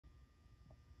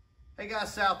Hey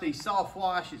guys, Southeast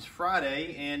Softwash, it's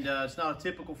Friday, and it's not a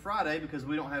typical Friday because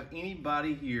we don't have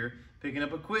anybody here picking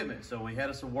up equipment. So we had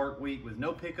us a work week with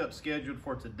no pickup scheduled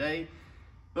for today,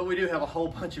 but we do have a whole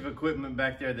bunch of equipment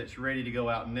back there that's ready to go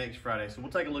out next Friday. So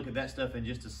we'll take a look at that stuff in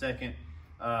just a second.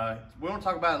 We want to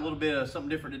talk about a little bit of something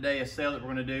different today, a sale that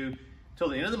we're going to do till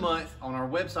the end of the month on our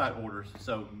website orders.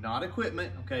 So not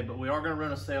equipment, okay, but we are going to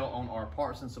run a sale on our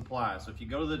parts and supplies. So if you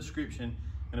go to the description,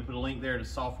 I'm going to put a link there to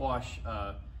Softwash,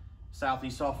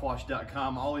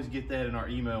 SoutheastSoftwash.com. I always get that in our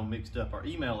email mixed up. Our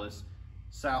email is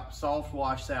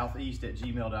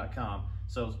softwashsoutheast@gmail.com.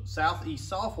 So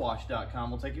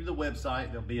SoutheastSoftwash.com will take you to the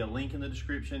website. There'll be a link in the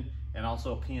description and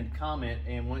also a pinned comment.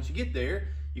 And once you get there,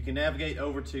 you can navigate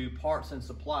over to parts and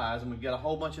supplies. And we've got a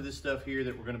whole bunch of this stuff here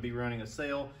that we're going to be running a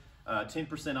sale,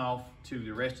 10% off to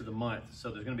the rest of the month.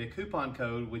 So there's going to be a coupon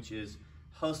code, which is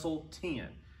Hustle10.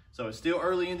 So it's still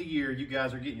early in the year. You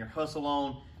guys are getting your hustle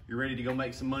on. You're ready to go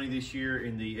make some money this year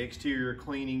in the exterior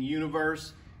cleaning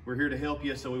universe. We're here to help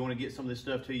you, so we want to get some of this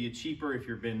stuff to you cheaper. If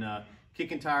you've been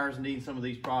kicking tires and needing some of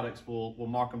these products, we'll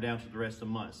mark them down for the rest of the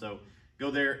month. So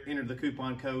go there, enter the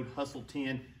coupon code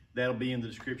Hustle10. That'll be in the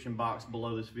description box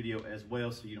below this video as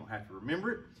well, so you don't have to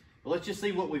remember it. But let's just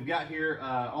see what we've got here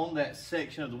on that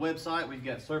section of the website. We've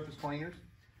got surface cleaners.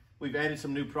 We've added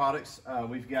some new products.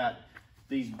 We've got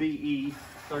these BE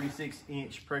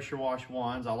 36-inch pressure wash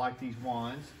wands. I like these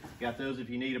wands. Got those if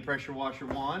you need a pressure washer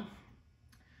wand.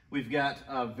 We've got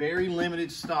a very limited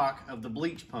stock of the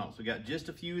bleach pumps. We got just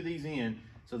a few of these in.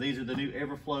 So these are the new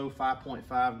Everflow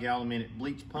 5.5 gallon minute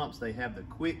bleach pumps. They have the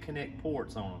quick connect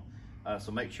ports on them.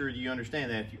 So make sure you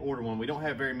understand that if you order one. We don't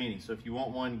have very many, so if you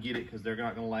want one, get it because they're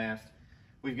not going to last.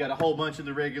 We've got a whole bunch of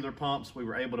the regular pumps. We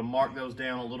were able to mark those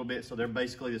down a little bit, so they're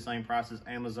basically the same price as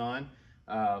Amazon.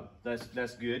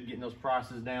 That's good, getting those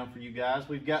prices down for you guys.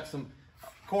 We've got some,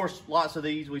 of course, lots of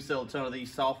these. We sell a ton of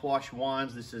these soft wash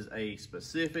wands. This is a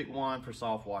specific wand for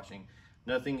soft washing.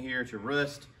 Nothing here to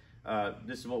rust.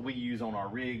 This is what we use on our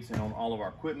rigs and on all of our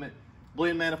equipment.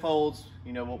 Blend manifolds,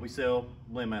 you know what we sell,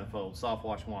 blend manifolds, soft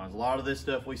wash wands. A lot of this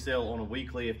stuff we sell on a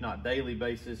weekly, if not daily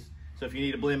basis. So if you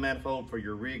need a blend manifold for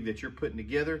your rig that you're putting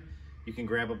together, you can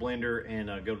grab a blender and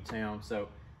go to town. So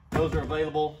those are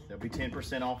available. They'll be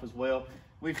 10% off as well.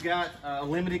 We've got a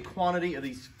limited quantity of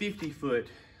these 50-foot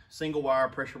single wire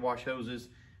pressure wash hoses.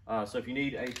 So if you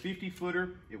need a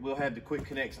 50-footer, it will have the quick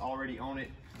connects already on it.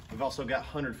 We've also got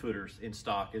 100-footers in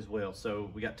stock as well.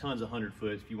 So we got tons of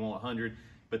 100-foots if you want 100,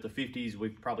 but the 50s,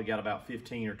 we've probably got about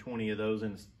 15 or 20 of those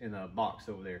in a box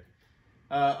over there.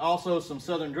 Also some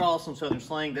Southern Draw, some Southern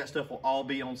Slang. That stuff will all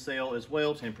be on sale as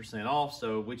well, 10% off.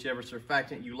 So whichever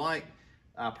surfactant you like.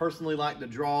 I personally like the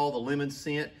Draw, the lemon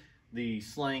scent. The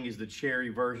Slang is the cherry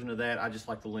version of that. I just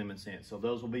like the lemon scent. So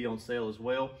those will be on sale as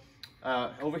well.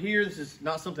 Over here, this is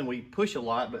not something we push a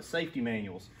lot, but safety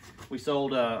manuals. We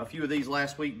sold a few of these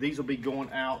last week. These will be going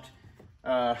out,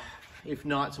 if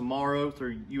not tomorrow,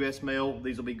 through US mail.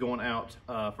 These will be going out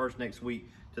first next week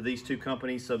to these two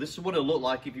companies. So this is what it'll look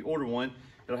like if you order one.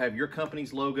 It'll have your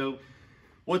company's logo.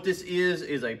 What this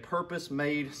is a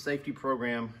purpose-made safety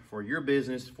program for your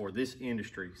business, for this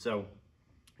industry. So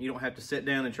you don't have to sit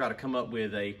down and try to come up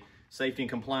with a safety and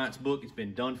compliance book. It's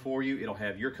been done for you. It'll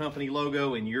have your company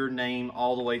logo and your name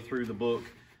all the way through the book.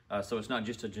 So it's not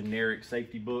just a generic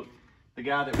safety book. The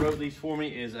guy that wrote these for me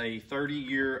is a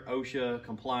 30-year OSHA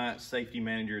compliance safety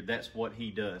manager. That's what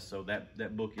he does. So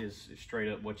that book is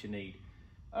straight up what you need.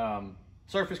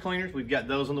 Surface cleaners, we've got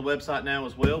those on the website now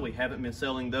as well. We haven't been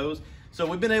selling those. So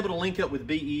we've been able to link up with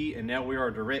BE, and now we are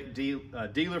a direct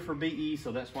dealer for BE.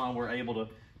 So that's why we're able to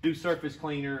do surface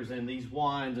cleaners and these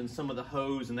wands and some of the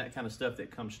hose and that kind of stuff that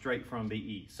comes straight from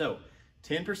BE. So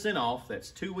 10% off,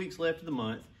 that's 2 weeks left of the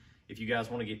month. If you guys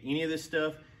want to get any of this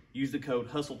stuff, use the code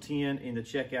Hustle10 in the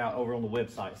checkout over on the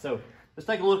website. So let's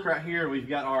take a look right here. We've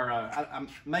got our, I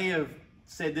may have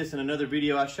said this in another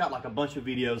video. I shot like a bunch of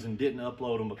videos and didn't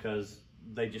upload them because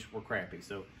they just were crappy.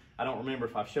 So I don't remember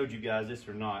if I've showed you guys this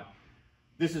or not.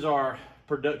 This is our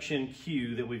production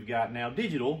queue that we've got now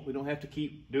digital. We don't have to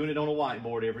keep doing it on a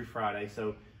whiteboard every Friday.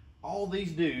 So all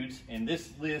these dudes and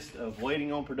this list of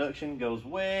waiting on production goes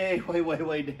way, way, way,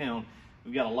 way down.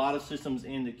 We've got a lot of systems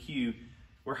in the queue.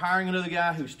 We're hiring another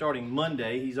guy who's starting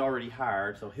Monday. He's already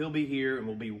hired, so he'll be here and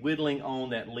we'll be whittling on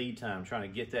that lead time, trying to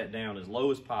get that down as low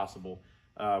as possible.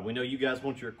 We know you guys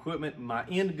want your equipment. My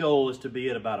end goal is to be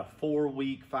at about a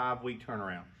 4-week, 5-week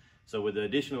turnaround. So with the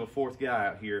addition of a fourth guy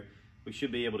out here, we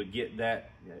should be able to get that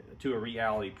to a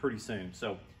reality pretty soon.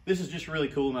 So this is just really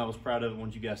cool, and I was proud of it.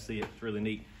 Once you guys see it, it's really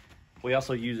neat. We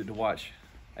also use it to watch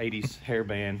 80s hair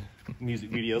band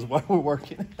music videos while we're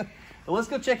working. But let's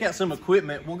go check out some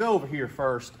equipment. We'll go over here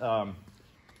first.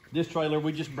 This trailer,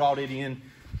 we just brought it in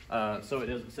so it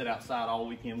doesn't sit outside all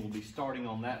weekend. We'll be starting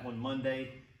on that one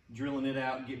Monday, drilling it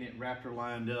out, getting it Raptor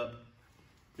lined up.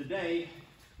 Today,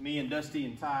 me and Dusty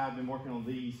and Ty have been working on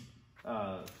these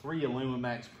 3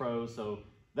 Alumimax Pros. So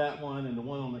that one and the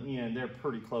one on the end, they're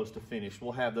pretty close to finished.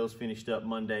 We'll have those finished up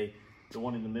Monday. The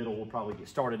one in the middle we'll probably get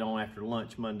started on after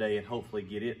lunch Monday and hopefully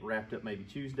get it wrapped up maybe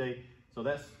Tuesday. So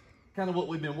that's kind of what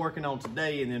we've been working on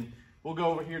today. And then we'll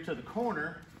go over here to the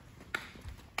corner.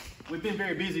 We've been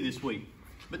very busy this week.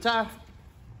 But Ty,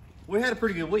 we had a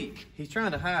pretty good week. He's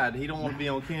trying to hide. He don't want to be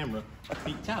on camera.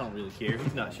 Ty don't really care.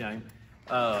 He's not ashamed.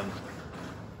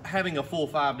 Having a full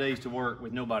 5 days to work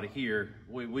with nobody here,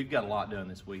 we've got a lot done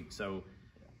this week. So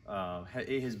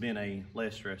it has been a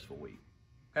less stressful week.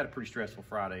 Had a pretty stressful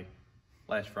Friday.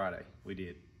 Last Friday, we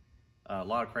did. A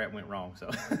lot of crap went wrong,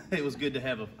 so it was good to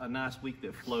have a nice week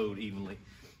that flowed evenly.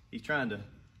 He's trying to,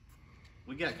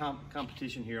 we got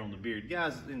competition here on the beard.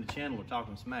 Guys in the channel are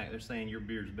talking smack. They're saying your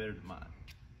beard's better than mine.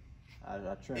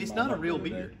 It's not a real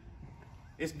beard.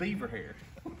 It's beaver hair.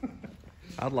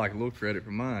 I'd like a little credit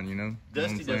for mine, you know.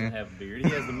 Dusty doesn't have a beard.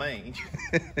 He has the mange.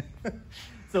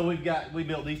 So we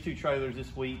built these 2 trailers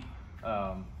this week.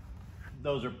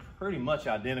 Those are pretty much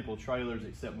identical trailers,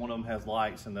 except one of them has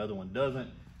lights and the other one doesn't.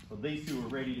 So these 2 are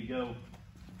ready to go.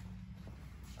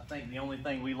 I think the only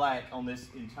thing we lack on this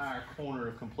entire corner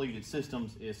of completed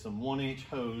systems is some 1-inch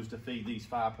hose to feed these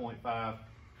 5.5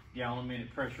 gallon a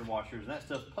minute pressure washers. And that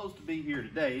stuff's supposed to be here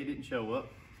today. It didn't show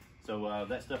up. So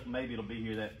that stuff, maybe it'll be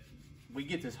here. That we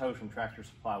get this hose from Tractor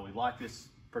Supply. We like this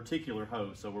particular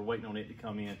hose, so we're waiting on it to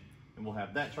come in. And we'll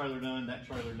have that trailer done, that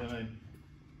trailer done.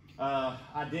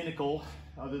 Identical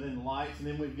other than the lights. And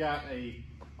then we've got a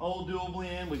old dual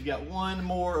blend. We've got 1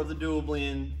 more of the dual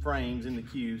blend frames in the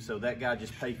queue, so that guy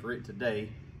just paid for it today,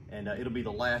 and it'll be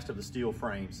the last of the steel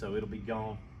frames, so it'll be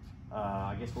gone.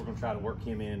 I guess we're gonna try to work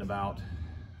him in about,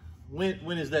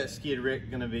 when is that skid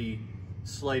wreck gonna be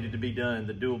slated to be done,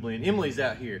 the dual blend? Emily's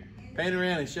out here. Pan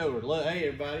around and show her. Look, hey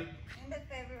everybody. End of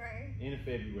February. End of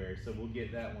February, so we'll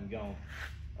get that one gone.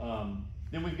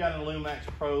 Then we've got an Alumimax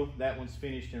Pro. That one's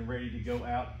finished and ready to go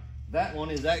out. That one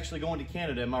is actually going to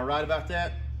Canada. Am I right about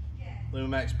that? Yes.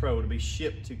 Alumimax Pro to be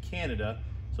shipped to Canada.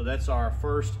 So that's our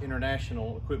first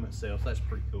international equipment sale. So that's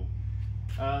pretty cool.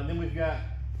 Then we've got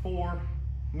 4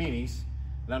 minis.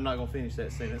 And I'm not going to finish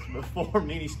that sentence, but 4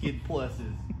 mini skid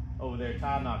pluses over there.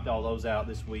 Ty knocked all those out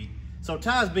this week. So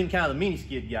Ty's been kind of the mini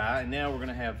skid guy, and now we're going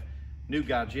to have new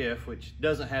guy Jeff, which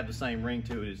doesn't have the same ring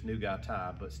to it as new guy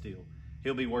Ty, but still.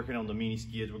 He'll be working on the mini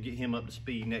skids. We'll get him up to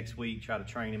speed next week, try to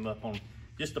train him up on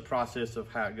just the process of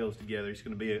how it goes together. He's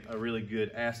going to be a really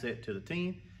good asset to the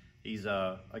team. He's,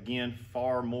 again,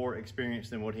 far more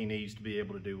experienced than what he needs to be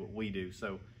able to do what we do.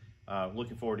 So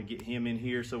looking forward to get him in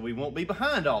here so we won't be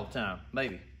behind all the time,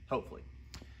 maybe, hopefully.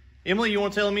 Emily, you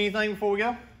want to tell him anything before we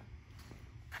go?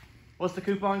 What's the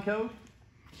coupon code?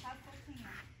 Hustle10.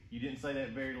 You didn't say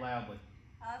that very loudly.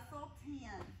 Hustle10.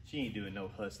 She ain't doing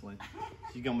no hustling.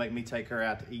 She's gonna make me take her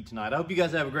out to eat tonight. I hope you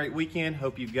guys have a great weekend.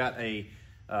 Hope you've got a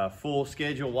full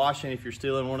schedule washing if you're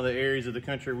still in one of the areas of the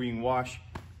country where you can wash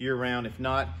year round. If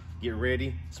not, get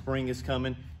ready. Spring is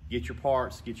coming. Get your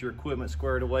parts, get your equipment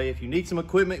squared away. If you need some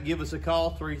equipment, give us a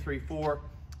call,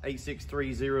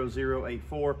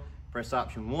 334-863-0084. Press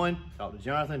option 1, talk to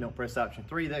Jonathan. Don't press option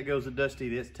 3, that goes to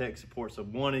Dusty. That's tech support. So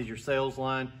 1 is your sales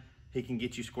line. He can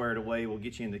get you squared away. We'll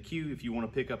get you in the queue if you want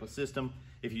to pick up a system.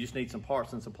 If you just need some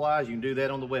parts and supplies, you can do that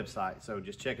on the website. So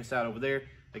just check us out over there.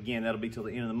 Again, that'll be till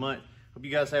the end of the month. Hope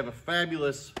you guys have a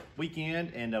fabulous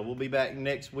weekend, and we'll be back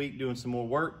next week doing some more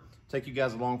work. Take you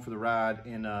guys along for the ride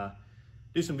and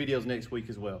do some videos next week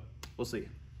as well. We'll see you.